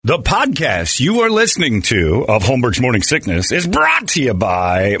The podcast you are listening to of Holmberg's Morning Sickness is brought to you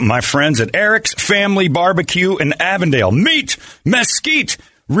by my friends at Eric's Family Barbecue in Avondale. Meet, mesquite,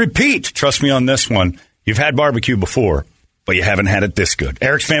 repeat. Trust me on this one. You've had barbecue before, but you haven't had it this good.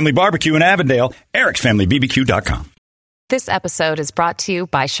 Eric's Family Barbecue in Avondale, ericsfamilybbq.com. This episode is brought to you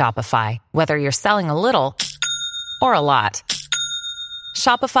by Shopify. Whether you're selling a little or a lot,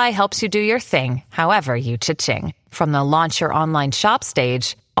 Shopify helps you do your thing, however you cha-ching. From the launch your online shop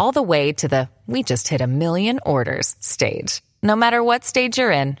stage, all the way to the we just hit 1 million orders stage. No matter what stage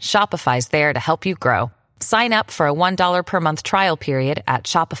you're in, Shopify's there to help you grow. Sign up for a $1 per month trial period at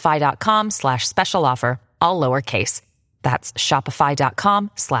shopify.com/special offer, all lowercase. That's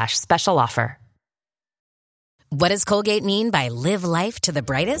shopify.com/special offer. What does Colgate mean by live life to the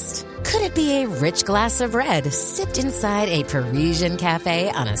brightest? Could it be a rich glass of red sipped inside a Parisian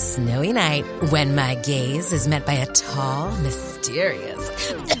cafe on a snowy night when my gaze is met by a tall,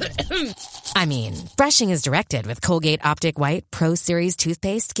 mysterious... I mean, brushing is directed with Colgate Optic White Pro Series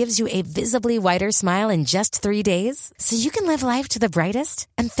toothpaste gives you a visibly whiter smile in just 3 days, so you can live life to the brightest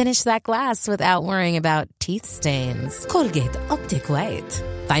and finish that glass without worrying about teeth stains. Colgate Optic White.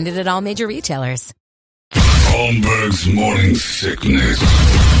 Find it at all major retailers. Holmberg's Morning Sickness.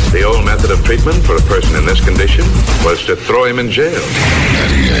 The old method of treatment for a person in this condition was to throw him in jail.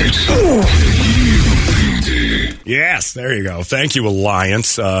 98 KUPD. Yes, there you go. Thank you,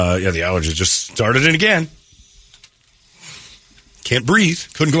 Alliance. The allergies just started it again. Can't breathe.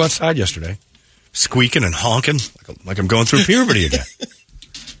 Couldn't go outside yesterday. Squeaking and honking like I'm going through puberty again.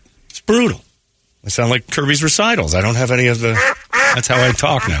 It's brutal. I sound like Kirby's recitals. I don't have any of the... That's how I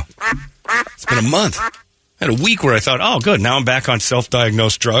talk now. It's been a month. I had a week where I thought, oh, good, now I'm back on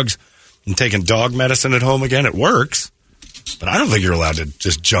self-diagnosed drugs and taking dog medicine at home again. It works. But I don't think you're allowed to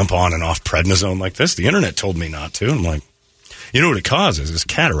just jump on and off prednisone like this. The internet told me not to. I'm like, you know what it causes? It's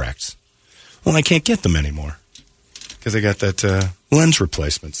cataracts. Well, I can't get them anymore because I got that lens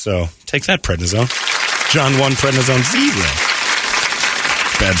replacement. So take that prednisone. John 1 prednisone 0.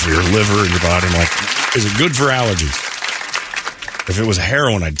 Bad for your liver and your body. I'm like, is it good for allergies? If it was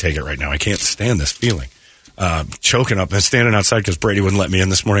heroin, I'd take it right now. I can't stand this feeling. Choking up and standing outside because Brady wouldn't let me in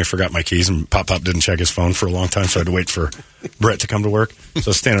this morning. I forgot my keys, and Pop didn't check his phone for a long time, so I had to wait for Brett to come to work. So I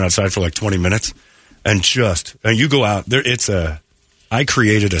was standing outside for like 20 minutes, and you go out there. I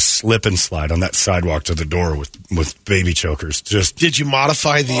created a slip and slide on that sidewalk to the door with baby chokers. Did you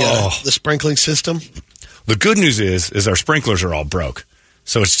modify the sprinkling system? The good news is our sprinklers are all broke,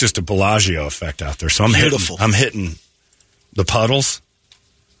 so it's just a Bellagio effect out there. So I'm hitting the puddles.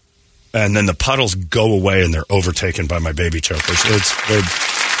 And then the puddles go away, and they're overtaken by my baby chokers. They're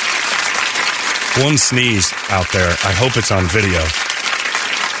one sneeze out there. I hope it's on video.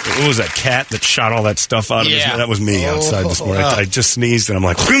 What was that cat that shot all that stuff out of his mouth? That was me outside this morning. I just sneezed, and I'm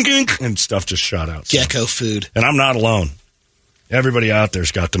like, and stuff just shot out. So. Gecko food. And I'm not alone. Everybody out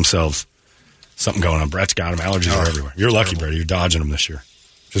there's got themselves something going on. Brett's got them. Allergies are everywhere. You're lucky, Brett. You're dodging them this year.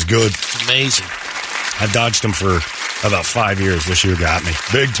 Which is good. It's amazing. I dodged them for about 5 years. This year got me.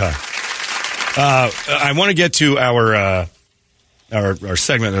 Big time. I want to get to our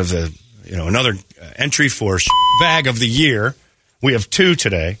segment of the another entry for bag of the year. We have 2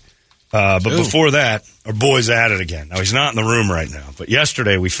 today, but before that, our boy's at it again. Now he's not in the room right now, but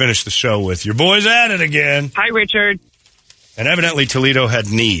yesterday we finished the show with your boy's at it again. Hi, Richard. And evidently Toledo had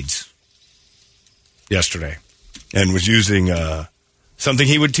needs yesterday, and was using something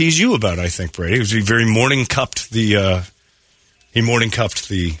he would tease you about. I think Brady he very morning cupped the. He morning cupped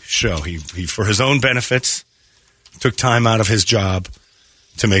the show. He, for his own benefits, took time out of his job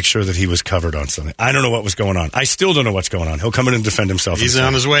to make sure that he was covered on something. I don't know what was going on. I still don't know what's going on. He'll come in and defend himself. He's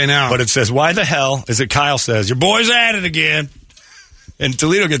on his way now. But it says, why the hell, as it Kyle says, your boy's at it again. And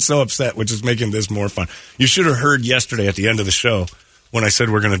Toledo gets so upset, which is making this more fun. You should have heard yesterday at the end of the show when I said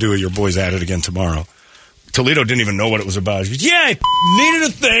we're going to do your boy's at it again tomorrow. Toledo didn't even know what it was about. He goes, I needed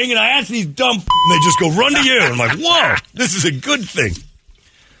a thing, and I asked these dumb and they just go run to you. I'm like, whoa, this is a good thing. It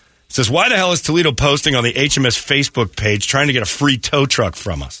says, why the hell is Toledo posting on the HMS Facebook page trying to get a free tow truck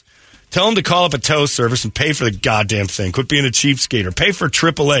from us? Tell him to call up a tow service and pay for the goddamn thing. Quit being a cheapskate. Pay for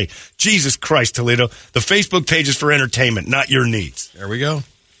AAA. Jesus Christ, Toledo. The Facebook page is for entertainment, not your needs. There we go.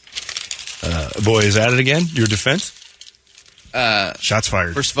 Boy, is at it again? Your defense? Shots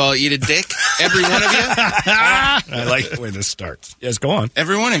fired. First of all, eat a dick. Every one of you. I like the way this starts. Yes, go on.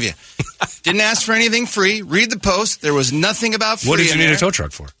 Every one of you. Didn't ask for anything free. Read the post. There was nothing about free. What did you need a tow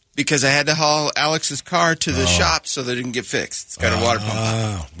truck for? Because I had to haul Alex's car to the shop so that it can get fixed. It's got a water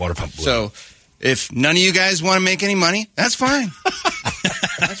pump. Water pump. So if none of you guys want to make any money, that's fine.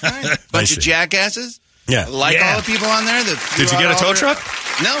 That's fine. Bunch of jackasses. Yeah. All the people on there. Did you get a tow truck?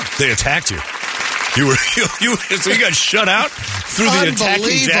 No. They attacked you. So you got shut out through the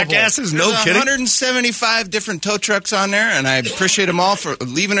attacking jackasses? No There's kidding? 175 different tow trucks on there, and I appreciate them all for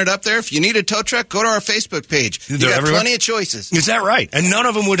leaving it up there. If you need a tow truck, go to our Facebook page. You got plenty of choices. Is that right? And none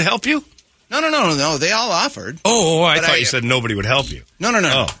of them would help you? No. They all offered. I thought you said nobody would help you. No.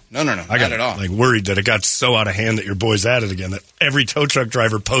 Oh. No. I got not at all. Worried that it got so out of hand that your boy's at it again that every tow truck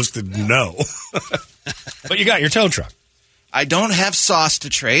driver posted no. But you got your tow truck. I don't have sauce to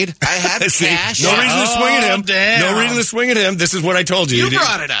trade. I have cash. No reason to swing at him. Damn. No reason to swing at him. This is what I told you. You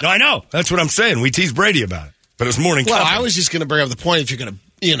brought it up. No, I know. That's what I'm saying. We teased Brady about it. But it was morning Well, company. I was just going to bring up the point. If you're going to,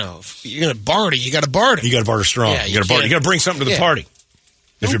 if you're going to barter, you got to barter. You got to barter strong. Yeah, you got to barter. You got to bring something to the party.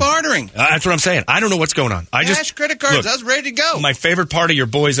 No bartering. That's what I'm saying. I don't know what's going on. Cash, credit cards. Look, I was ready to go. My favorite part of your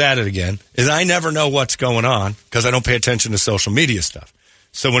boys at it again is I never know what's going on because I don't pay attention to social media stuff.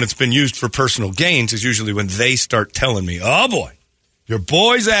 So when it's been used for personal gains is usually when they start telling me, oh boy, your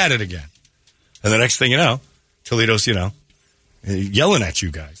boy's at it again. And the next thing you know, Toledo's, yelling at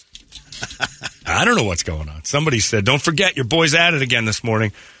you guys. I don't know what's going on. Somebody said, don't forget your boy's at it again this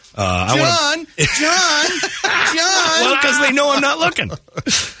morning. John. Well, because they know I'm not looking.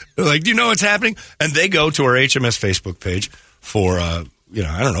 They're like, do you know what's happening? And they go to our HMS Facebook page for, I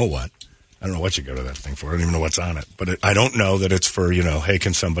don't know what. I don't know what you go to that thing for. I don't even know what's on it. But I don't know that it's for, hey,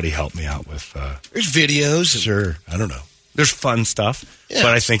 can somebody help me out with... There's videos. Sure. I don't know. There's fun stuff. Yeah.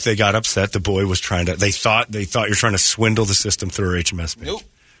 But I think they got upset. The boy was trying to... They thought you're trying to swindle the system through our HMS page. Nope.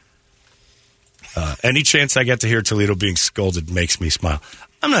 Any chance I get to hear Toledo being scolded makes me smile.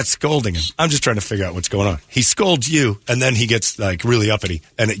 I'm not scolding him. I'm just trying to figure out what's going on. He scolds you, and then he gets really uppity,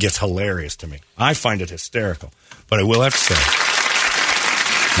 and it gets hilarious to me. I find it hysterical. But I will have to say,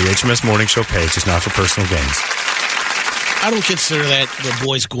 the HMS Morning Show page is not for personal gains. I don't consider that the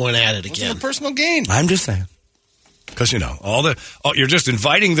boys going at it again. What's a personal gain? I'm just saying. Because, you're just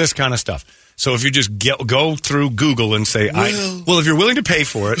inviting this kind of stuff. So if you just go through Google and say, if you're willing to pay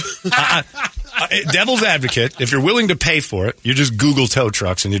for it, devil's advocate, if you're willing to pay for it, you just Google tow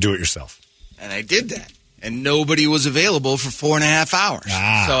trucks and you do it yourself. And I did that. And nobody was available for 4.5 hours.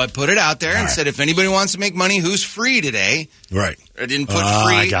 So I put it out there and said, if anybody wants to make money, who's free today? Right. I didn't put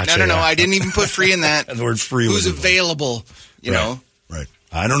free. I gotcha, No. I didn't even put free in that. The word free who's was available, you know? Right.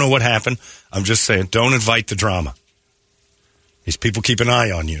 I don't know what happened. I'm just saying, don't invite the drama. These people keep an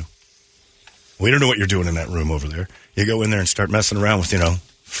eye on you. We don't know what you're doing in that room over there. You go in there and start messing around with,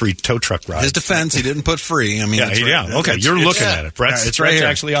 free tow truck rides. His defense, he didn't put free. I mean, okay, you're looking at it. Brett's right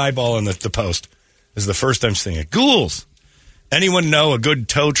actually eyeballing the post. This is the first I'm seeing it. Ghouls. Anyone know a good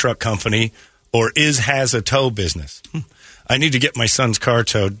tow truck company or has a tow business? I need to get my son's car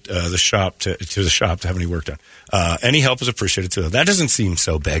towed to the shop to have any work done. Any help is appreciated too. That doesn't seem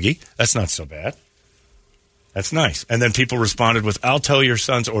so beggy. That's not so bad. That's nice. And then people responded with, I'll tow your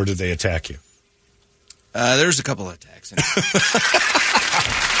sons, or did they attack you? There's a couple of attacks.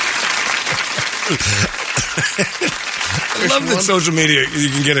 I love that social media, you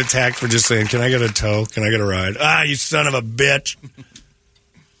can get attacked for just saying, can I get a tow? Can I get a ride? You son of a bitch.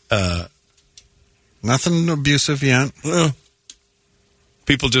 Nothing abusive yet.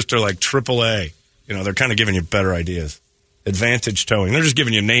 People just are like AAA. They're kind of giving you better ideas. Advantage Towing. They're just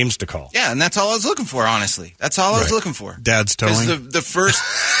giving you names to call. Yeah, and that's all I was looking for, honestly. That's all I was looking for. Dad's Towing. The first,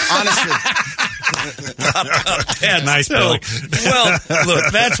 honestly. Dad, nice Billy. Well,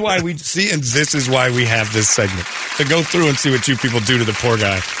 look, that's why we see, and this is why we have this segment. To go through and see what you people do to the poor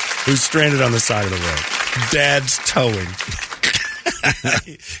guy who's stranded on the side of the road. Dad's Towing.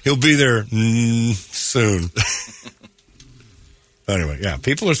 He'll be there soon. Anyway, yeah,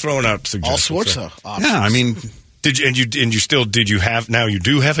 people are throwing out suggestions. All sorts of options. Yeah, I mean... Did you have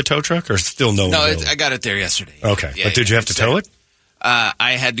a tow truck or still no? No, I got it there yesterday. Okay, but did you have to tow it?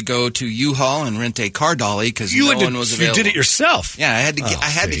 I had to go to U-Haul and rent a car dolly because no one was available. You did it yourself? Yeah, I had to. I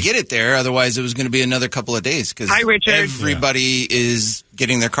had to get it there, otherwise it was going to be another couple of days because everybody is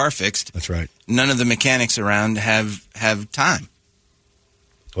getting their car fixed. That's right. None of the mechanics around have time.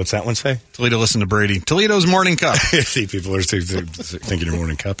 What's that one say? Toledo, listen to Brady. Toledo's morning cup. See, people are thinking you're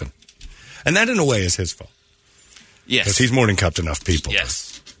morning cupping, and that in a way is his fault. Yes. Because he's morning cupped enough people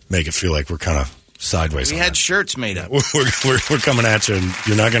to make it feel like we're kind of sideways. We had shirts made up. We're coming at you, and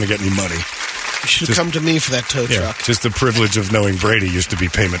you're not going to get any money. You should have come to me for that tow truck. Just the privilege of knowing Brady used to be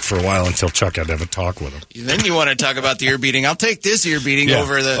payment for a while until Chuck had to have a talk with him. Then you want to talk about the ear beating. I'll take this ear beating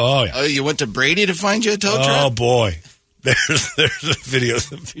over the... Oh, you went to Brady to find you a tow truck? Oh, boy. There's videos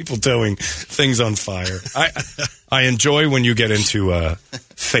of people towing things on fire. I enjoy when you get into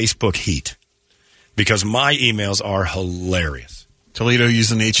Facebook heat. Because my emails are hilarious. Toledo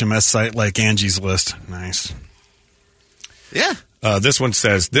used an HMS site like Angie's List. Nice. Yeah. This one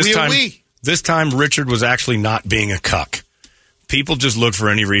says, this time Richard was actually not being a cuck. People just look for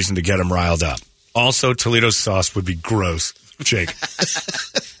any reason to get him riled up. Also, Toledo's sauce would be gross. Jake.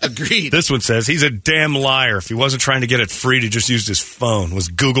 Agreed. This one says, he's a damn liar. If he wasn't trying to get it free, he just used his phone. Was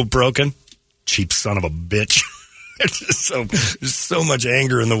Google broken? Cheap son of a bitch. There's so much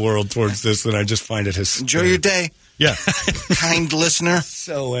anger in the world towards this, and I just find it hysterical. Enjoy your day. Yeah. Kind listener.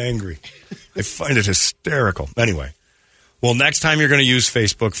 So angry. I find it hysterical. Anyway. Well, next time you're going to use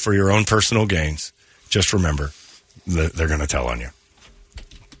Facebook for your own personal gains, just remember that they're going to tell on you.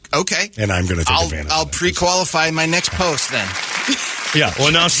 Okay. And I'm going to take advantage of it. I'll pre-qualify my next post then. Yeah.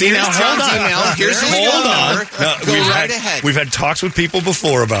 Well, now, see, Here's John's email. Here's his phone number. Go right ahead. We've had talks with people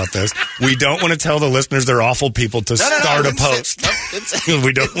before about this. We don't want to tell the listeners they're awful people to start a post.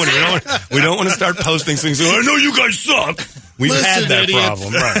 We don't want to start posting things. I know you guys suck. We've had that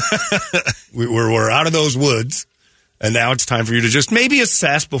problem. Right. We're out of those woods. And now it's time for you to just maybe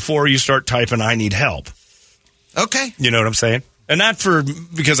assess before you start typing, I need help. Okay. You know what I'm saying? And not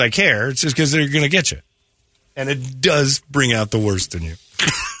because I care. It's just because they're going to get you. And it does bring out the worst in you.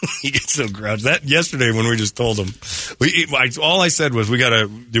 You get so grouchy. That yesterday when we just told them, all I said was,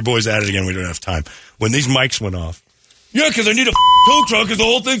 your boys at it again. We don't have time. When these mics went off, yeah, because I need a tow truck because the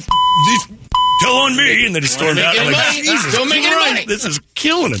whole thing, tell on me. And they just stormed out. I'm like, Jesus Christ, this is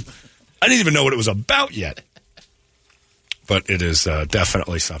killing him. I didn't even know what it was about yet. But it is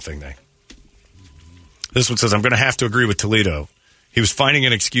definitely something. This one says, I'm going to have to agree with Toledo. He was finding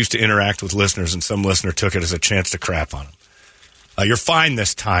an excuse to interact with listeners, and some listener took it as a chance to crap on him. You're fine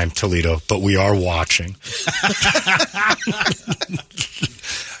this time, Toledo, but we are watching.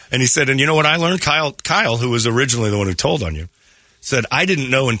 And he said, and you know what I learned? Kyle, who was originally the one who told on you, said, I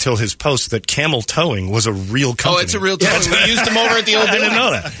didn't know until his post that Camel Towing was a real company. Oh, it's a real towing. We used them over at the old building. I didn't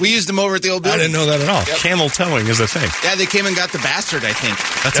know that. We used them over at the old building. I didn't know that at all. Yep. Camel Towing is a thing. Yeah, they came and got the bastard, I think.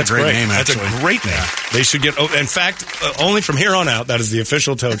 That's a great name, actually. That's a great name. They should get, in fact, only from here on out, that is the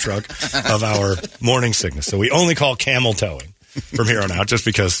official tow truck of our morning sickness. So we only call Camel Towing from here on out, just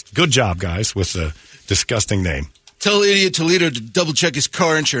because, good job, guys, with the disgusting name. Tell idiot Toledo to double check his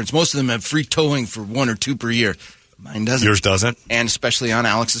car insurance. Most of them have free towing for 1 or 2 per year. Mine doesn't. Yours doesn't? And especially on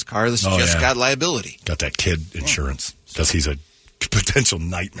Alex's car, this just got liability. Got that kid insurance because he's a potential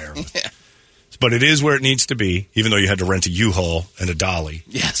nightmare. Yeah. But it is where it needs to be, even though you had to rent a U-Haul and a dolly.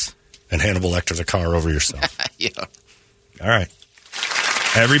 Yes. And Hannibal Lecter the car over yourself. Yeah. All right.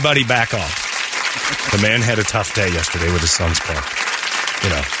 Everybody back off. The man had a tough day yesterday with his son's car.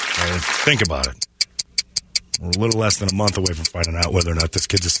 Think about it. We're a little less than a month away from finding out whether or not this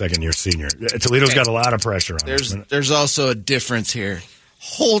kid's a second-year senior. Toledo's got a lot of pressure on him. There's also a difference here.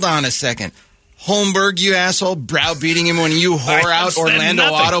 Hold on a second. Holmberg, you asshole, browbeating him when you whore out Orlando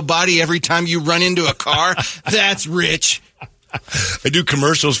Auto Body every time you run into a car? That's rich. I do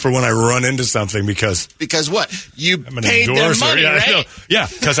commercials for when I run into something because what? You paid their money, right? Yeah,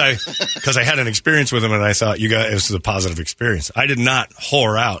 because I had an experience with him and I thought this is a positive experience. I did not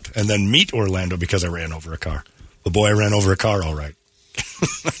whore out and then meet Orlando because I ran over a car. The boy, I ran over a car, all right.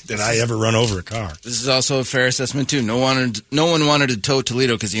 Did I ever run over a car? This is also a fair assessment too. No one wanted to tow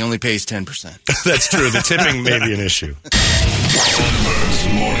Toledo because he only pays 10%. That's true. The tipping may be an issue.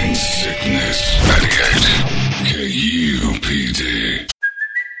 Holmberg's Morning Sickness. 98 KUPD.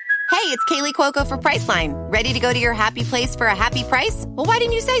 Hey, it's Kaylee Cuoco for Priceline. Ready to go to your happy place for a happy price? Well, why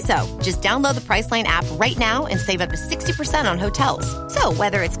didn't you say so? Just download the Priceline app right now and save up to 60% on hotels. So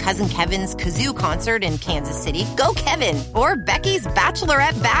whether it's Cousin Kevin's Kazoo Concert in Kansas City, go Kevin, or Becky's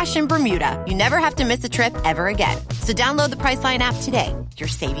Bachelorette Bash in Bermuda, you never have to miss a trip ever again. So download the Priceline app today. Your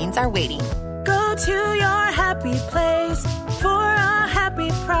savings are waiting. Go to your happy place for a happy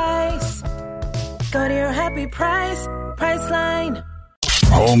price. Go to your happy price, Priceline.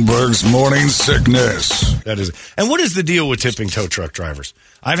 Holmberg's Morning Sickness. That is, and what is the deal with tipping tow truck drivers?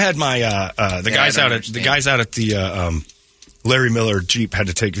 I've had my guys out at the Larry Miller Jeep had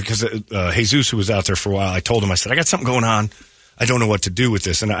to take because Jesus, who was out there for a while, I told him, I said, I got something going on. I don't know what to do with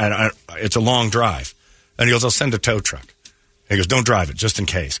this, and it's a long drive. And he goes, I'll send a tow truck. And he goes, don't drive it, just in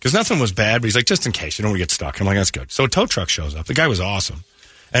case, because nothing was bad. But he's like, just in case, you don't want to get stuck. I'm like, that's good. So a tow truck shows up. The guy was awesome,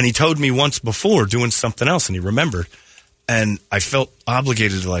 and he towed me once before doing something else, and he remembered. And I felt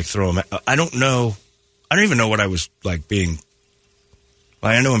obligated to throw him. I don't even know what I was being.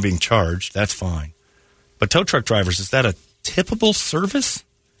 I know I'm being charged. That's fine. But tow truck drivers, is that a tippable service?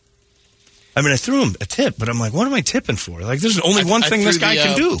 I mean, I threw him a tip, but I'm like, what am I tipping for? There's only one thing this guy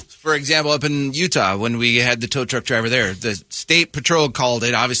can do. For example, up in Utah, when we had the tow truck driver there, the state patrol called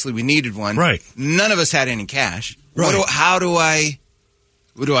it. Obviously, we needed one. Right. None of us had any cash. Right. How do I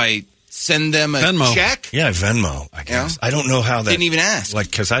do I send them a Venmo. check? Yeah, Venmo, I guess. I don't know how that... Didn't even ask. Like,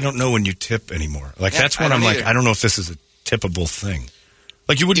 because I don't know when you tip anymore. Like, that's when I'm like, I don't know if this is a tippable thing.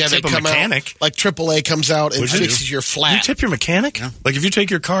 Like, you wouldn't tip a mechanic. Like AAA comes out and fixes your flat. You tip your mechanic? Yeah. Like, if you take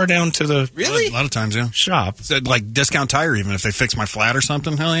your car down to the... Really? A lot of times, yeah. Shop. Like discount tire, even if they fix my flat or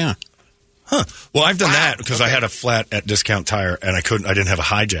something. Hell yeah. Huh. Well, I've done that because I had a flat at Discount Tire and I didn't have a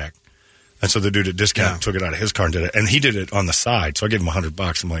hijack. And so the dude at Discount took it out of his car and did it. And he did it on the side. So I gave him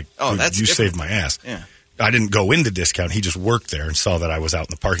 $100. I'm like, that's you different. saved my ass. Yeah. I didn't go into Discount. He just worked there and saw that I was out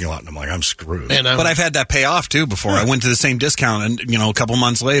in the parking lot. And I'm like, I'm screwed. But I've had that pay off, too, before. I went to the same Discount and, a couple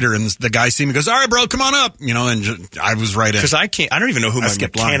months later, and the guy see me goes, all right, bro, come on up. And I was right in. Because I don't even know who my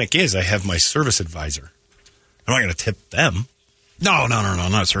mechanic is. I have my service advisor. I'm not going to tip them. No,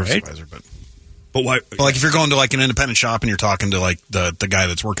 not a service advisor, but why? But like if you're going to like an independent shop and you're talking to like the guy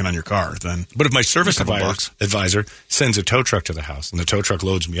that's working on your car, then. But if my service advisor sends a tow truck to the house and the tow truck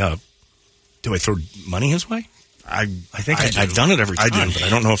loads me up, do I throw money his way? I think I've done it every time, but I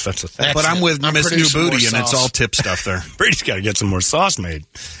don't know if that's a thing. But I'm with Miss New Booty, and it's all tip stuff there. Brady's got to get some more sauce made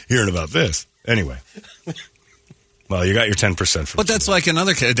hearing about this. Anyway. Well, you got your 10% for. But that's like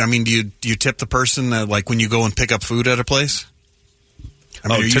another kid. I mean, do you tip the person that, like when you go and pick up food at a place? I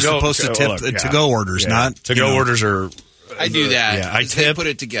mean, are you supposed to tip to-go orders, not... To-go orders are... I do that. Yeah, I tip. They put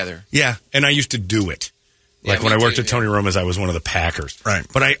it together. Yeah, and I used to do it. Like when I worked at Tony Roma's, I was one of the packers. Right.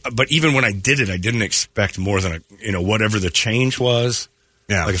 But even when I did it, I didn't expect more than whatever the change was.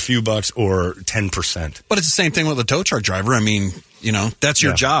 Yeah. Like a few bucks or 10%. But it's the same thing with a tow truck driver. I mean, that's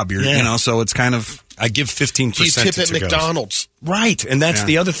your job. So it's kind of... I give 15% to tip at McDonald's. Right, and that's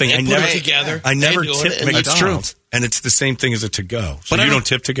the other thing. I never tip McDonald's. That's true. And it's the same thing as a to-go. So you don't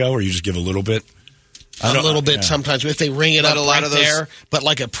tip to-go, or you just give a little bit? A little bit sometimes. If they ring it up right there, but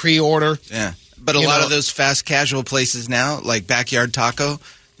like a pre-order. Yeah. But a lot of those fast casual places now, like Backyard Taco,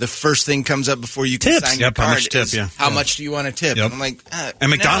 the first thing comes up before you can sign your card how much tip, how much do you want to tip? Yep. I'm like, and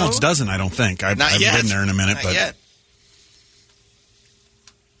McDonald's doesn't, I don't think. I've been there in a minute. Not yet.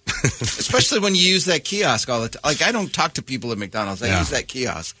 Especially when you use that kiosk all the time. Like, I don't talk to people at McDonald's. I use that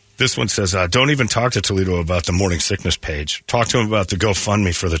kiosk. This one says, don't even talk to Toledo about the morning sickness page. Talk to him about the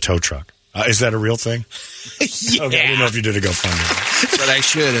GoFundMe for the tow truck. Is that a real thing? Yeah. Okay, I didn't know if you did a GoFundMe. But I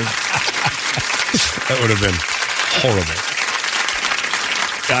should have. That would have been horrible.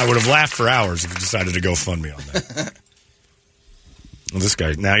 I would have laughed for hours if you decided to GoFundMe on that. Well, this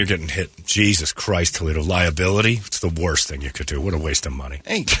guy, now you're getting hit. Jesus Christ, Toledo. Liability? It's the worst thing you could do. What a waste of money.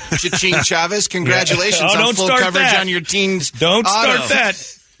 Hey, Cha-ching Chavez, congratulations on full coverage on your team's Don't auto. start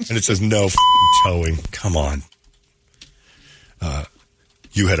that. And it says no towing. Come on.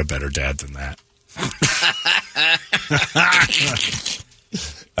 You had a better dad than that.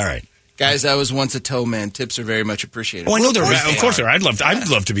 All right. Guys, I was once a tow man. Tips are very much appreciated. Oh, I know of course they are. I'd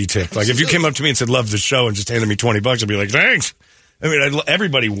love to be tipped. Like if you came up to me and said love the show and just handed me $20, I'd be like, thanks. I mean,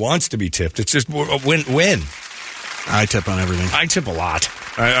 everybody wants to be tipped. It's just a win-win. I tip on everything. I tip a lot.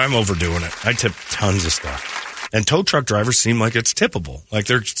 I'm overdoing it. I tip tons of stuff. And tow truck drivers seem like it's tippable. Like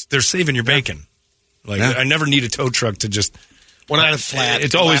they're saving your bacon. Like I never need a tow truck to just. When I had a flat,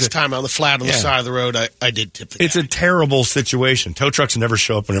 it's always last time on the flat on the side of the road, I did tip the guy. It's a terrible situation. Tow trucks never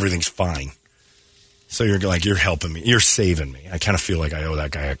show up when everything's fine. So you're like, you're helping me. You're saving me. I kind of feel like I owe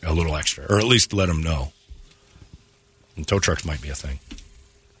that guy a little extra, or at least let him know. And tow trucks might be a thing.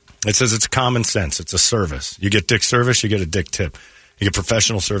 It says it's common sense. It's a service. You get dick service, you get a dick tip. You get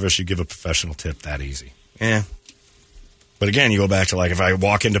professional service, you give a professional tip. That easy. Yeah. But again, you go back to like if I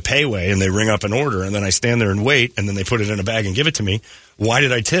walk into Payway and they ring up an order and then I stand there and wait and then they put it in a bag and give it to me, why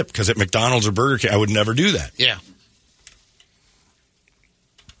did I tip? Because at McDonald's or Burger King, I would never do that. Yeah.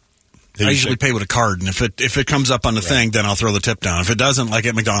 I usually pay with a card, and if it comes up on the thing, then I'll throw the tip down. If it doesn't, like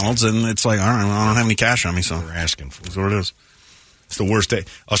at McDonald's, and it's like, all right, I don't have any cash on me, so we're asking for it. That's what it is. It's the worst day.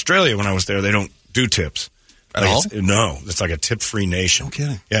 Australia, when I was there, they don't do tips. At all? No. It's like a tip-free nation. No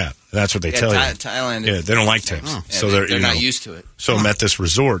kidding. Yeah, that's what they tell you. Thailand. Yeah, they don't like tips. Oh. So they're not used to it. So I'm at this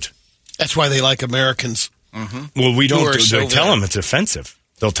resort. That's why they like Americans. Mm-hmm. Well, we don't. They tell them it's offensive.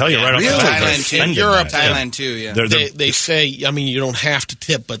 They'll tell you right off the bat. Thailand, Europe, Thailand too. Yeah, they say. I mean, you don't have to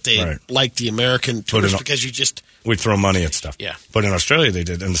tip, but they like the American tourists because you just we throw money at stuff. Yeah, but in Australia they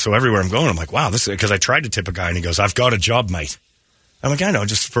did, and so everywhere I'm going, I'm like, wow, this is because I tried to tip a guy, and he goes, "I've got a job, mate." I'm like, I know,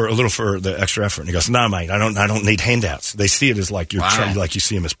 just for the extra effort. And he goes, "No, mate, I don't need handouts." They see it as like you're like you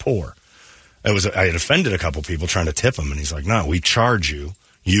see him as poor. I had offended a couple people trying to tip him, and he's like, "No, we charge you.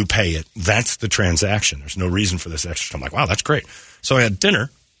 You pay it. That's the transaction. There's no reason for this extra." I'm like, wow, that's great. So I had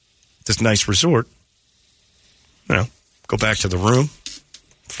dinner at this nice resort. Go back to the room.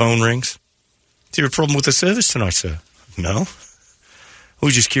 Phone rings. "Do you have a problem with the service tonight, sir?" "No."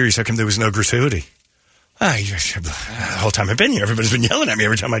 was just curious how come there was no gratuity. The whole time I've been here, everybody's been yelling at me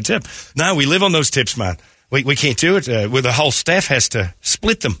every time I tip. No, we live on those tips, man. We can't do it. The whole staff has to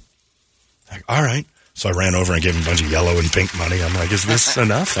split them. Like, all right. So I ran over and gave him a bunch of yellow and pink money. I'm like, is this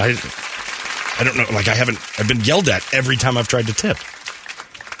enough? I don't know. Like, I've been yelled at every time I've tried to tip.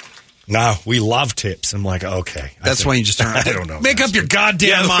 No, we love tips. I'm like, okay. That's why you just turn. I don't know. Make up your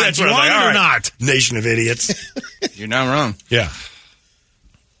goddamn mind. You want it or not? Nation of idiots. You're not wrong. Yeah.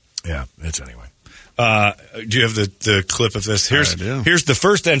 Yeah, it's anyway. Do you have the clip of this? Here's the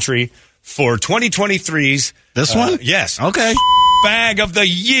first entry for 2023's. This one? Yes. Okay. Bag of the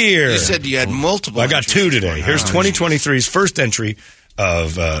year. You said you had multiple. I got two today. Here's 2023's first entry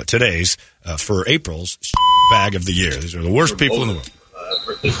of today's for April's bag of the year. These are the worst people in the world.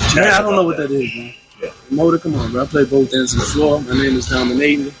 Man, I don't know what that is, man. Motor, come on, bro. I play both ends of the floor. My name is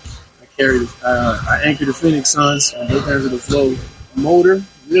Dominating. I anchor the Phoenix Suns on both ends of the floor. Motor,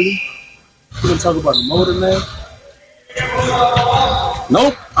 really? You gonna talk about the motor, man?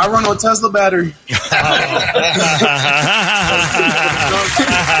 Nope. I run on Tesla battery.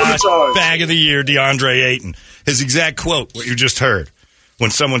 Bag of the year, Deandre Ayton. His exact quote, what you just heard.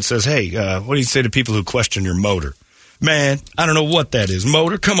 When someone says, hey, what do you say to people who question your motor? Man, I don't know what that is.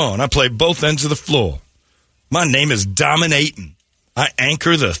 Motor, come on. I play both ends of the floor. My name is Dominating. I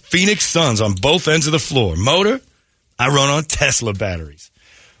anchor the Phoenix Suns on both ends of the floor. Motor, I run on Tesla batteries.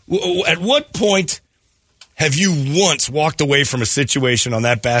 At what point have you once walked away from a situation on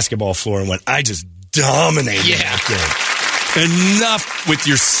that basketball floor and went, I just dominated that game? Enough with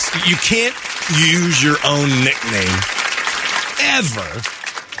your... You can't use your own nickname ever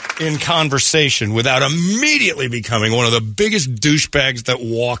in conversation without immediately becoming one of the biggest douchebags that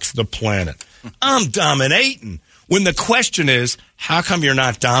walks the planet. I'm dominating. When the question is, how come you're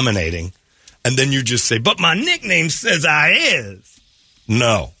not dominating? And then you just say, but my nickname says I is.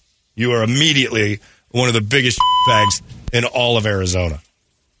 No. You are immediately one of the biggest bags in all of Arizona.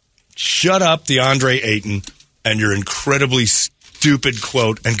 Shut up, Deandre Ayton, and your incredibly stupid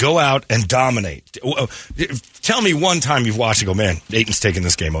quote, and go out and dominate. Tell me one time you've watched and go, man, Ayton's taking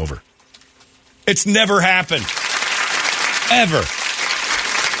this game over. It's never happened. Ever.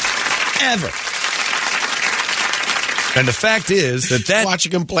 And the fact is that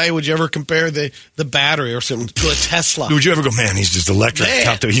watching him play, would you ever compare the battery or something to a Tesla? Would you ever go, man, he's just electric?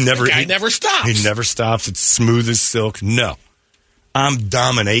 Man, he never stops. He never stops. It's smooth as silk. No. I'm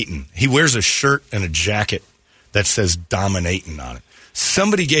dominating. He wears a shirt and a jacket that says dominating on it.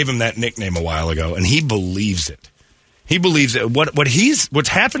 Somebody gave him that nickname a while ago, and he believes it. He believes it. What's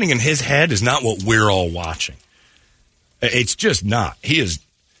happening in his head is not what we're all watching. It's just not. He is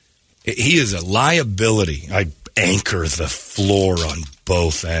a liability. I anchor the floor on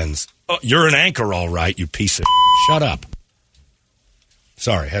both ends. Oh, you're an anchor, all right, you piece of shut up.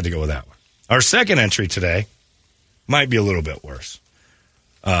 Sorry, had to go with that one. Our second entry today might be a little bit worse.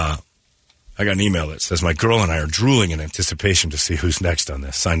 I got an email that says, my girl and I are drooling in anticipation to see who's next on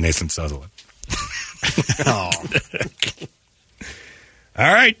this. Signed, Nathan Sutherland. Oh.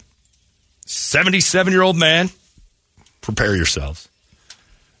 All right. 77-year-old man. Prepare yourselves.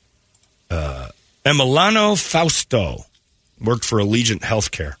 Emiliano Fausto worked for Allegiant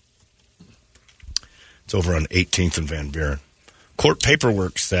Healthcare. It's over on 18th and Van Buren. Court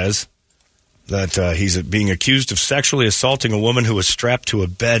paperwork says that he's being accused of sexually assaulting a woman who was strapped to a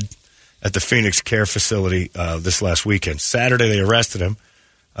bed at the Phoenix Care facility this last weekend. Saturday, they arrested him.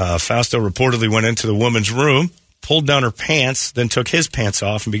 Fausto reportedly went into the woman's room, pulled down her pants, then took his pants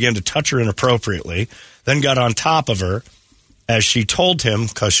off and began to touch her inappropriately, then got on top of her as she told him,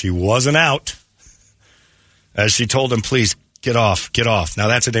 because she wasn't out, as she told him, please, get off. Now,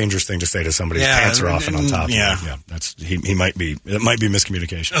 that's a dangerous thing to say to somebody. His pants are off and on top of him. Yeah, it might be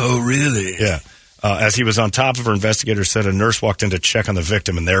miscommunication. Oh, really? Yeah. As he was on top of her, investigators said a nurse walked in to check on the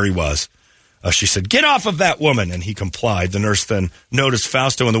victim, and there he was. She said, get off of that woman, and he complied. The nurse then noticed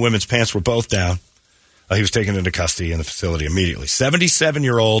Fausto and the women's pants were both down. He was taken into custody in the facility immediately.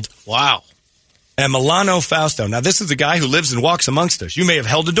 77-year-old. Wow. Emiliano Fausto. Now, this is the guy who lives and walks amongst us. You may have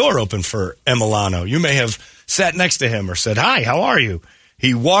held a door open for Emiliano. You may have sat next to him or said, hi, how are you?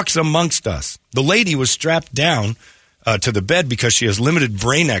 He walks amongst us. The lady was strapped down to the bed because she has limited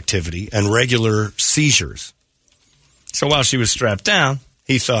brain activity and regular seizures. So while she was strapped down,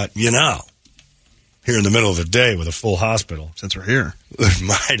 he thought, here in the middle of the day with a full hospital. Since we're here.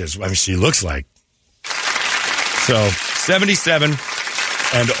 Might as well. I mean, she looks like. So, 77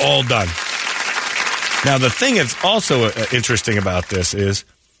 and all done. Now, the thing that's also interesting about this is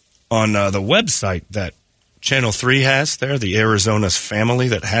on the website that Channel 3 has there, the Arizona's Family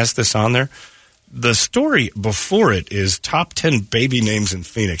that has this on there, the story before it is top 10 baby names in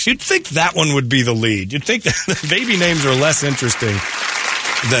Phoenix. You'd think that one would be the lead. You'd think that the baby names are less interesting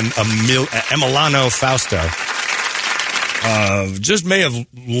than Emiliano Fausto. Just may have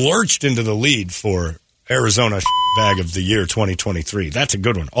lurched into the lead for Arizona bag of the year 2023. That's a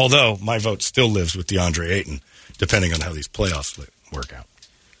good one. Although my vote still lives with Deandre Ayton, depending on how these playoffs work out.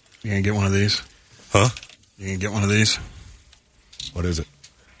 You gonna get one of these? Huh? You gonna get one of these? What is it?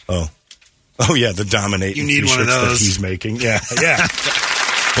 Oh, yeah, the dominating you need one of those that he's making. Yeah.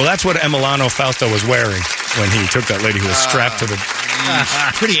 Well, that's what Emiliano Fausto was wearing when he took that lady who was strapped to the...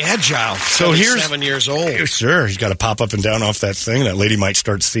 Pretty agile. So here's 7 years old. Sure, he's got to pop up and down off that thing. That lady might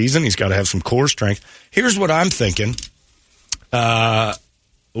start season. He's got to have some core strength. Here's what I'm thinking.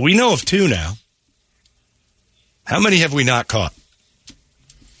 We know of 2 now. How many have we not caught?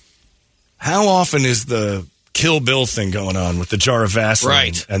 How often is the Kill Bill thing going on with the jar of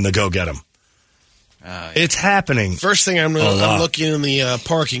Vaseline and the go get 'em? It's happening. First thing I'm looking in the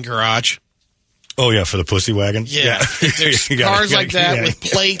parking garage. Oh, yeah, for the pussy wagon? Yeah. If there's cars like that with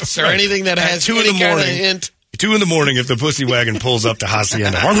plates or anything that has 2 in the morning. Hint. 2 in the morning, if the pussy wagon pulls up to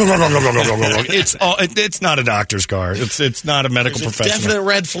Hacienda, it's not a doctor's car. It's not a medical professional. Definite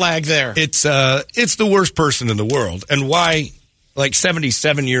red flag there. It's the worst person in the world. And why, like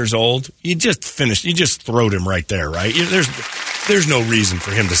 77 years old, you just throwed him right there, right? There's no reason for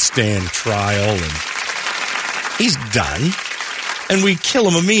him to stand trial, and he's done. And we kill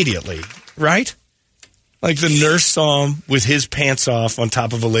him immediately, right? Like the nurse saw him with his pants off on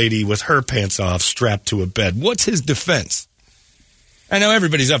top of a lady with her pants off strapped to a bed. What's his defense? I know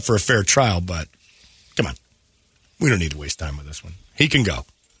everybody's up for a fair trial, but come on. We don't need to waste time with this one. He can go.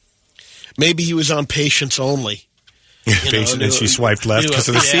 Maybe he was on patience only. And she swiped left because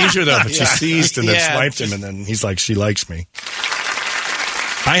of the seizure, though. But she seized and then swiped him, and then he's like, she likes me.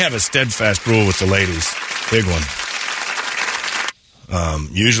 I have a steadfast rule with the ladies. Big one.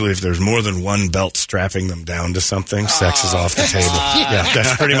 Usually if there's more than one belt strapping them down to something, sex is off the table. Yeah,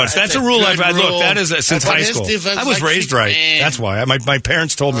 that's pretty much. That's a rule I've had. Look, that is since high school. I was raised right. That's why. My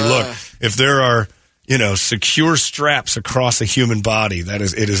parents told me, look, if there are, secure straps across a human body,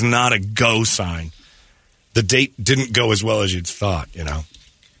 it is not a go sign. The date didn't go as well as you'd thought,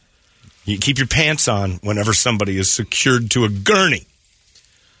 You keep your pants on whenever somebody is secured to a gurney.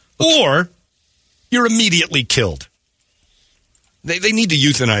 Or you're immediately killed. They need to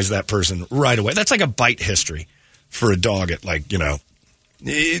euthanize that person right away. That's like a bite history for a dog at the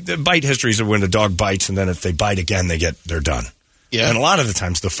bite histories are when a dog bites, and then if they bite again, they're done. Yeah. And a lot of the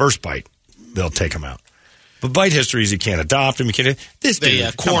times, the first bite, they'll take them out. But bite histories, you can't adopt them. You can't.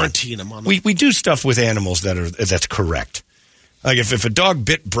 They quarantine them on them. We do stuff with animals that's correct. Like if a dog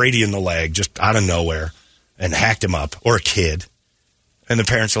bit Brady in the leg just out of nowhere and hacked him up, or a kid, and the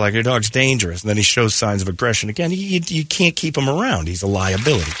parents are like, your dog's dangerous, and then he shows signs of aggression again, you can't keep him around. He's a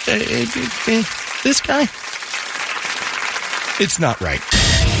liability. This guy, it's not right.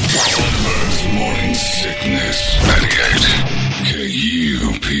 Holmberg's Morning Sickness. 98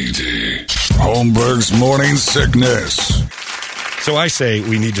 KUPD. Holmberg's Morning Sickness. So I say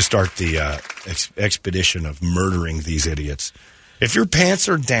we need to start the expedition of murdering these idiots. If your pants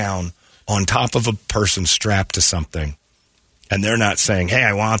are down on top of a person strapped to something, and they're not saying, hey,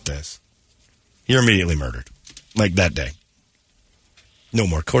 I want this, you're immediately murdered. Like that day. No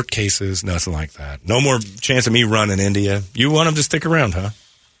more court cases, nothing like that. No more chance of me running India. You want them to stick around, huh?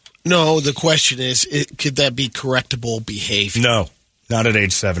 No, the question is, could that be correctable behavior? No, not at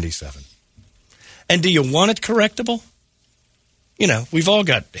age 77. And do you want it correctable? We've all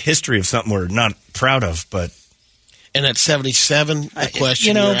got history of something we're not proud of, but... And at 77, the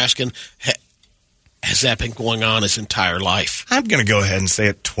question you're asking... Has that been going on his entire life? I'm going to go ahead and say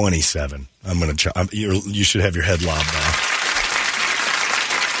at 27. You should have your head lobbed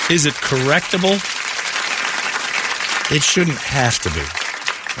off. Is it correctable? It shouldn't have to be.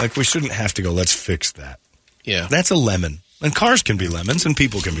 Like, we shouldn't have to go, let's fix that. Yeah. That's a lemon. And cars can be lemons, and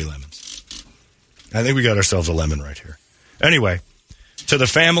people can be lemons. I think we got ourselves a lemon right here. Anyway, to the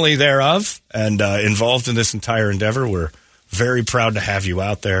family thereof and involved in this entire endeavor, we're very proud to have you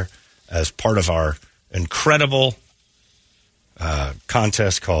out there as part of our incredible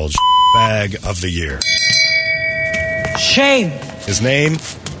contest called Bag of the Year. Shame. His name?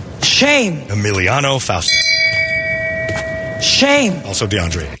 Shame. Emiliano Fausto. Shame. Also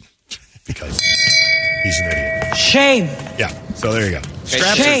Deandre, because he's an idiot. Shame. Yeah, so there you go.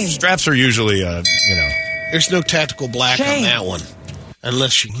 Shame. Straps are usually, There's no tactical black on that one.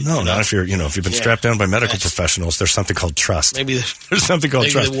 Unless you not if you're if you've been strapped down by medical professionals. There's something called trust. Maybe there's something called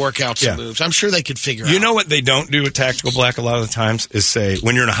trust. They work out some moves. I'm sure they could figure out. You know what they don't do at Tactical Black a lot of the times is say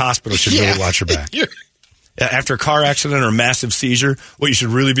when you're in a hospital, you should really watch your back. After a car accident or a massive seizure, what you should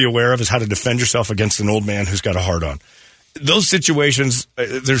really be aware of is how to defend yourself against an old man who's got a hard-on. Those situations,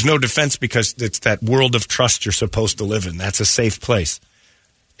 there's no defense because it's that world of trust you're supposed to live in. That's a safe place.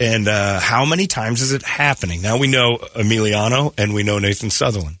 And how many times is it happening? Now we know Emiliano and we know Nathan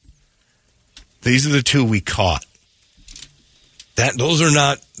Sutherland. These are the two we caught. Those are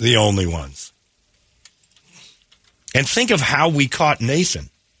not the only ones. And think of how we caught Nathan.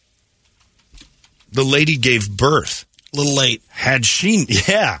 The lady gave birth. A little late. Had she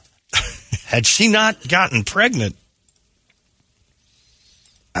not gotten pregnant,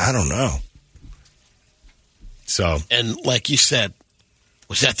 I don't know. So, and like you said,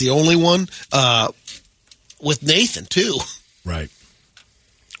 was that the only one? With Nathan too, right?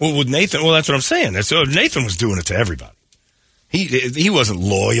 Well, with Nathan, that's what I'm saying. So Nathan was doing it to everybody. He wasn't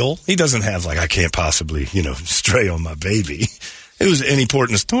loyal. He doesn't have I can't possibly stray on my baby. It was any port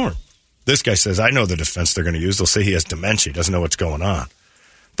in a storm. This guy says, I know the defense they're going to use. They'll say he has dementia. He doesn't know what's going on.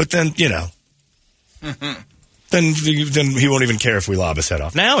 But then, then he won't even care if we lob his head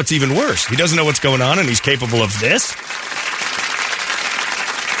off. Now it's even worse. He doesn't know what's going on, and he's capable of this.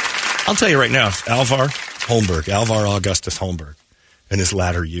 I'll tell you right now, if Alvar Augustus Holmberg, in his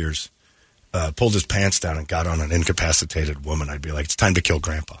latter years, pulled his pants down and got on an incapacitated woman, I'd be like, it's time to kill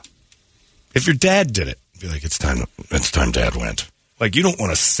Grandpa. If your dad did it, I'd be like, it's time Dad went. You don't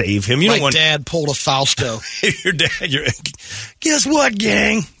want to save him. You don't want Dad pulled a Fausto. Your dad. Guess what,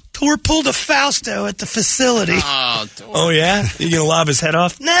 gang? Tor pulled a Fausto at the facility. Oh yeah? You gonna lob his head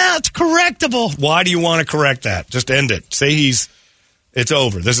off? No, it's correctable. Why do you want to correct that? Just end it. Say it's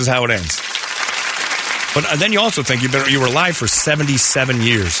over. This is how it ends. But then you also think you were alive for 77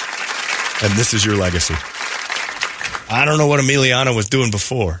 years, and this is your legacy. I don't know what Emiliano was doing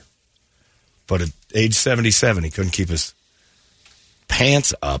before, but at age 77, he couldn't keep his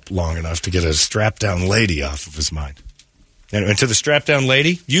pants up long enough to get a strapped-down lady off of his mind. And to the strapped-down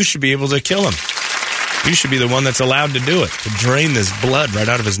lady, you should be able to kill him. You should be the one that's allowed to do it, to drain this blood right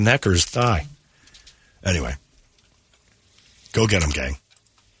out of his neck or his thigh. Anyway, go get them, gang.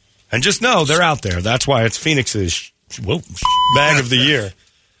 And just know they're out there. That's why it's Phoenix's bag of the year,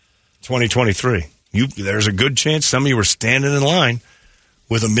 2023. There's a good chance some of you were standing in line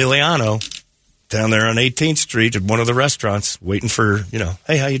with Emiliano down there on 18th Street at one of the restaurants, waiting for,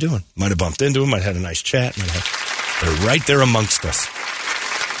 hey, how you doing? Might have bumped into him, might have had a nice chat. They're right there amongst us.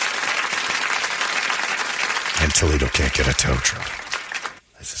 And Toledo can't get a tow truck.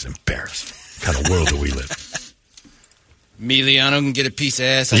 This is embarrassing. What kind of world do we live in? Emiliano can get a piece of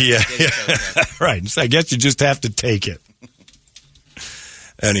ass. Right. So I guess you just have to take it.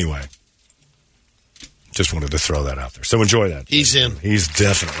 Anyway. Just wanted to throw that out there. So enjoy that. He's in. He's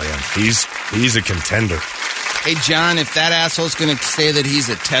definitely in. He's a contender. Hey, John, if that asshole's going to say that he's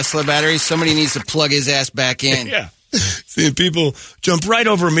a Tesla battery, somebody needs to plug his ass back in. Yeah. See, people jump right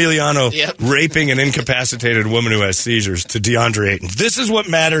over Emiliano raping an incapacitated woman who has seizures to Deandre Ayton. This is what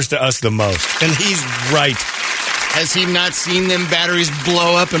matters to us the most. And he's right. Has he not seen them batteries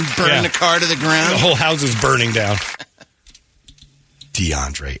blow up and burn the car to the ground? The whole house is burning down.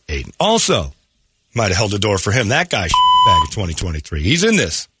 Deandre Ayton. Also, might have held the door for him. That guy bag of 2023. He's in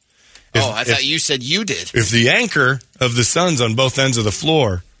this. I thought you said you did. If the anchor of the Suns on both ends of the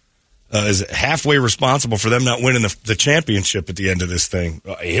floor is halfway responsible for them not winning the championship at the end of this thing,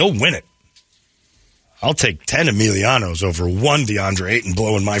 he'll win it. I'll take 10 Emilianos over one Deandre Ayton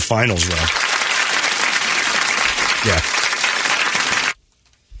blowing my finals run. Yeah.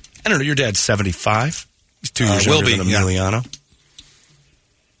 I don't know. Your dad's 75. He's 2 years younger than Emiliano.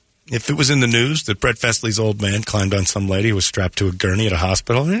 If it was in the news that Brett Festley's old man climbed on some lady who was strapped to a gurney at a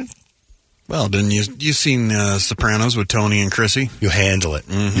hospital, well, didn't you seen Sopranos with Tony and Chrissy? You handle it.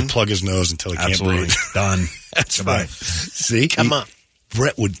 Mm-hmm. You plug his nose until he can't breathe. Done. That's Goodbye. Right. See? Come on.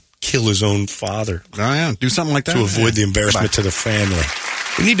 Brett would kill his own father. Oh, yeah. Do something like that. To avoid the embarrassment to the family.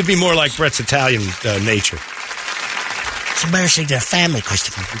 We need to be more like Brett's Italian nature. It's embarrassing to the family,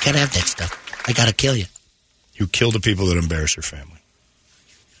 Christopher. We can't have that stuff. I got to kill you. You kill the people that embarrass your family.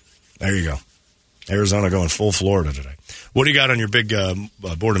 There you go. Arizona going full Florida today. What do you got on your big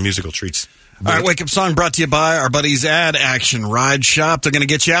board of musical treats? All right, Wake Up Song brought to you by our buddies at Action Ride Shop. They're going to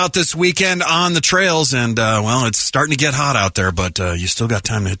get you out this weekend on the trails, and, it's starting to get hot out there, but you still got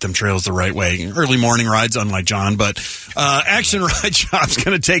time to hit them trails the right way. Early morning rides, unlike John, but Action Ride Shop's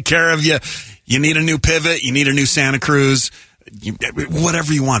going to take care of you. You need a new pivot. You need a new Santa Cruz.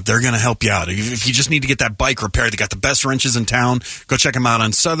 whatever you want, they're going to help you out. If you just need to get that bike repaired, they got the best wrenches in town. Go check them out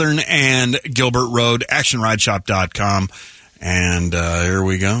on Southern and Gilbert Road, actionrideshop.com. And here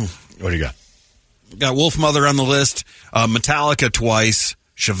we go. What do you got? Got Wolf Mother on the list, Metallica twice,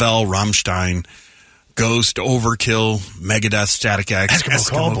 Chevelle, Rammstein, Ghost, Overkill, Megadeth, Static X,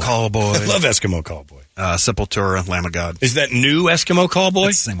 Eskimo Callboy. I love Eskimo Callboy. Sepultura, Lamb of God. Is that new Eskimo Callboy?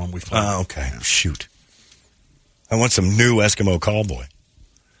 That's the same one we played. Oh, okay. Yeah. Shoot. I want some new Eskimo Callboy.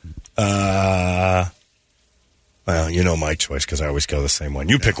 Well, you know my choice because I always go the same one.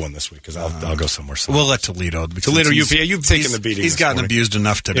 You pick one this week because I'll go somewhere. We'll let Toledo. Toledo, you've taken the beating. He's gotten abused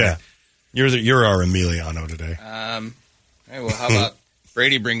enough today. Yeah. You're our Emiliano today. Hey, well, how about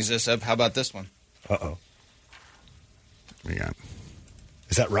Brady brings this up? How about this one? Uh-oh. We got.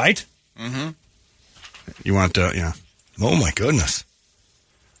 Is that right? Mm-hmm. You want to, yeah. Oh, my goodness.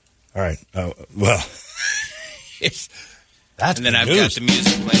 All right. Well. That's and then I've got the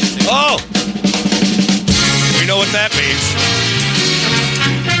music playing too. Oh! We know what that means.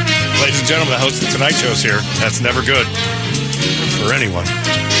 Ladies and gentlemen, the host of The Tonight Show's here. That's never good for anyone.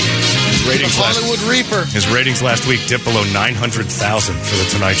 Hollywood Reaper. His ratings last week dipped below 900,000 for The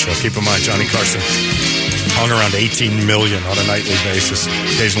Tonight Show. Keep in mind, Johnny Carson hung around 18 million on a nightly basis.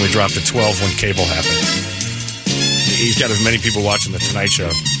 Occasionally dropped to 12 when cable happened. He's got as many people watching The Tonight Show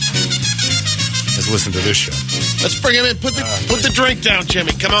as listen to this show. Let's bring him in. Put the drink down,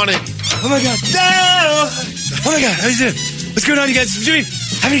 Jimmy. Come on in. Oh, my God. No! Oh, my God. How you doing? What's going on, you guys? Jimmy,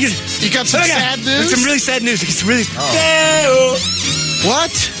 how many good? You got some sad news? Some really sad news. It's really... Oh.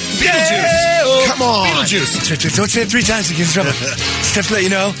 What? Beetlejuice. Come on. Beetlejuice. Don't say it 3 times to get in trouble. Just to let you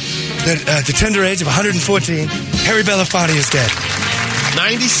know that at the tender age of 114, Harry Belafonte is dead.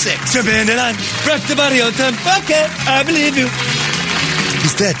 96. Jump in and I rock the body on time. Okay, I believe you.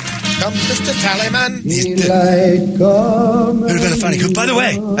 He's dead. Come, Mr. Tallyman. He's dead. Harry Belafonte, who, by the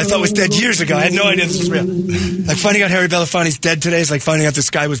way, I thought was dead years ago. I had no idea this was real. Like finding out Harry Belafonte's dead today is like finding out the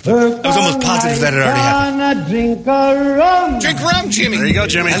sky was blue. I was almost positive that it already happened. Drink rum, Jimmy. There you go,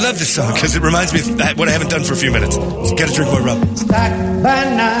 Jimmy. I love this song because it reminds me of what I haven't done for a few minutes. Just gotta drink more rum. Stack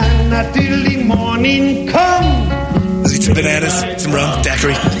banana till the morning come. I'll eat some bananas, some rum,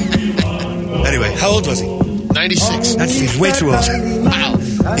 daiquiri. Anyway, how old was he? 96. He's way too old. Wow.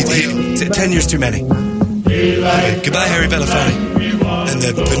 10 years too many. Okay, goodbye, Harry Belafonte. And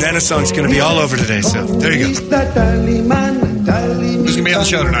the banana song's going to be all over today, so there you go. Who's going to be on the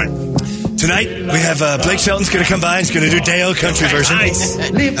show tonight? Tonight, we have Blake Shelton's going to come by. He's going to do Dale country version. Nice.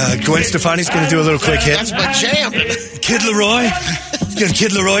 Gwen Stefani's going to do a little quick hit. That's my jam. Kid Leroy.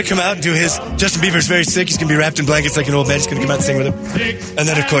 Kid Leroy come out and do his. Justin Bieber's very sick. He's going to be wrapped in blankets like an old man. He's going to come out and sing with him. And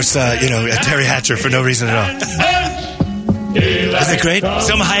then, of course, Terry Hatcher for no reason at all. Isn't that great?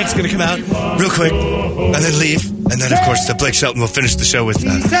 Selma Hayek's going to come out real quick and then leave. And then, of course, Blake Shelton will finish the show with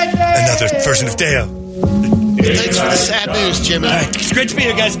another version of Deo. Thanks for the sad news, Jimmy. All right. It's great to be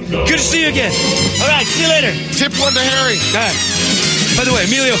here, guys. Good to see you again. All right. See you later. Tip one to Harry. All right. By the way,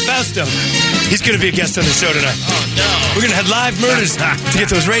 Emilio Fausto. He's going to be a guest on the show tonight. Oh, no. We're going to have live murders to get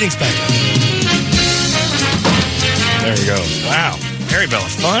those ratings back. There you go. Wow. Harry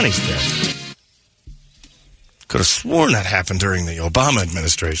Belafonte's dead. Could have sworn that happened during the Obama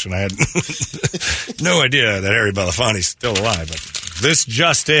administration. I had no idea that Harry Belafonte's still alive. But this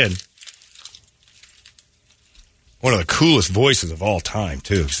just in. One of the coolest voices of all time,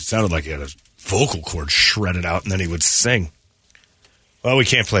 too. It sounded like he had his vocal cords shredded out, and then he would sing. Well, we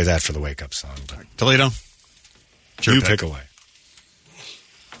can't play that for the wake-up song. Toledo? You pick away.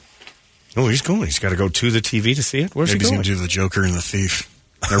 Oh, he's going. He's got to go to the TV to see it? Where's Maybe he going? He's going to do the Joker and the Thief.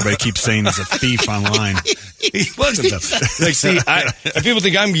 Everybody keeps saying he's a thief online. He wasn't, though. Like, see, people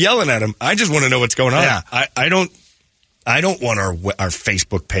think I'm yelling at him. I just want to know what's going on. Yeah. I don't want our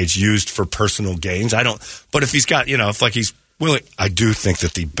Facebook page used for personal gains. I don't. But if he's got, if like he's willing, I do think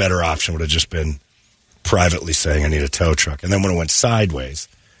that the better option would have just been privately saying I need a tow truck. And then when it went sideways,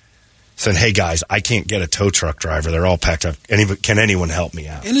 saying, hey, guys, I can't get a tow truck driver. They're all packed up. Can anyone help me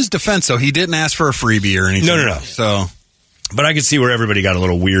out? In his defense, though, he didn't ask for a freebie or anything. No. So, but I could see where everybody got a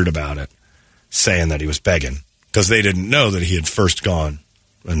little weird about it, saying that he was begging, because they didn't know that he had first gone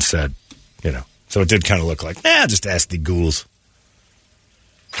and said, So it did kind of look like, just ask the ghouls.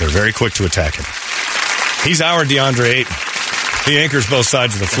 They're very quick to attack him. He's our Deandre Ayton. He anchors both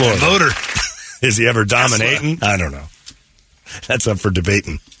sides of the floor. Voter. Is he ever dominating? I don't know. That's up for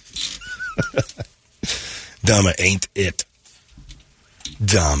debating. Dama ain't it.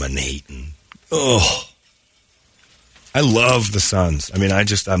 Dominating. Oh. I love the Suns. I mean,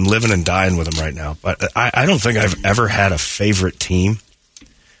 I'm living and dying with them right now. But I don't think I've ever had a favorite team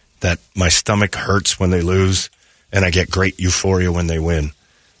that my stomach hurts when they lose and I get great euphoria when they win.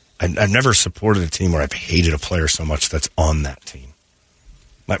 I've never supported a team where I've hated a player so much that's on that team.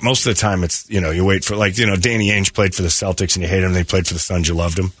 Like most of the time, it's, you wait for, Danny Ainge played for the Celtics and you hate him, and they played for the Suns, you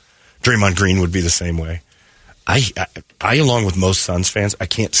loved him. Draymond Green would be the same way. I along with most Suns fans, I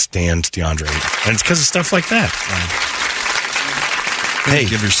can't stand Deandre Ayton. And it's because of stuff like that. Hey,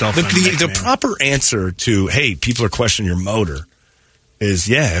 give yourself the proper answer to, hey, people are questioning your motor is,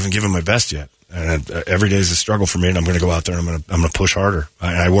 I haven't given my best yet. And every day is a struggle for me, and I'm going to go out there and I'm going to push harder.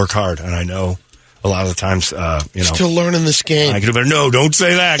 I work hard, and I know a lot of the times, Still learning this game. I could have been, no, don't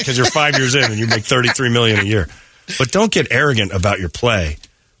say that because you're 5 years in and you make $33 million a year. But don't get arrogant about your play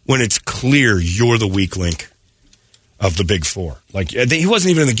when it's clear you're the weak link of the big four. Like, he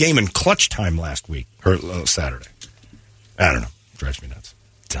wasn't even in the game in clutch time last week, or Saturday. I don't know. Drives me nuts.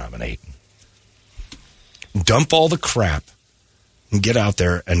 Dominating. Dump all the crap and get out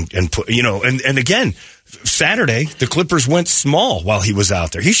there and put, and again, Saturday, the Clippers went small while he was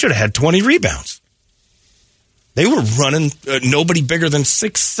out there. He should have had 20 rebounds. They were running nobody bigger than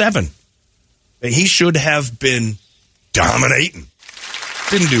 6'7". He should have been dominating.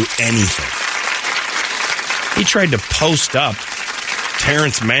 Didn't do anything. He tried to post up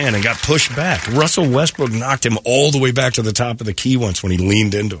Terrence Mann and got pushed back. Russell Westbrook knocked him all the way back to the top of the key once when he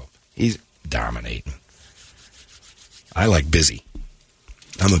leaned into him. He's dominating. I like busy.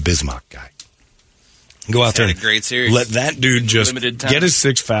 I'm a Bismarck guy. Go out there and a great series. Let that dude just get his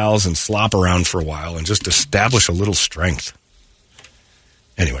 6 fouls and slop around for a while and just establish a little strength.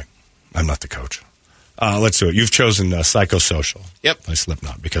 Anyway, I'm not the coach. Let's do it. You've chosen Psychosocial. Yep. By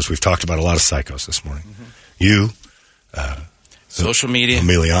Slipknot, because we've talked about a lot of psychos this morning. Mm-hmm. You, social media.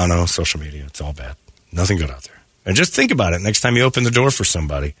 Emiliano, social media. It's all bad. Nothing good out there. And just think about it. Next time you open the door for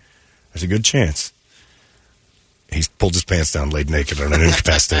somebody, there's a good chance he's pulled his pants down, laid naked on an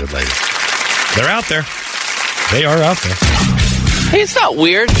incapacitated lady. They're out there. They are out there. Hey, it's not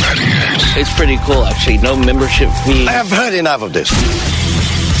weird. It's pretty cool, actually. No membership fee. I have heard enough of this.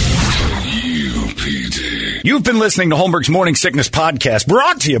 You've been listening to Holmberg's Morning Sickness Podcast,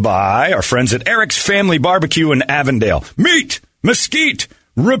 brought to you by our friends at Eric's Family Barbecue in Avondale. Meet, mesquite,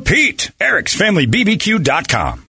 repeat. Eric'sFamilyBBQ.com.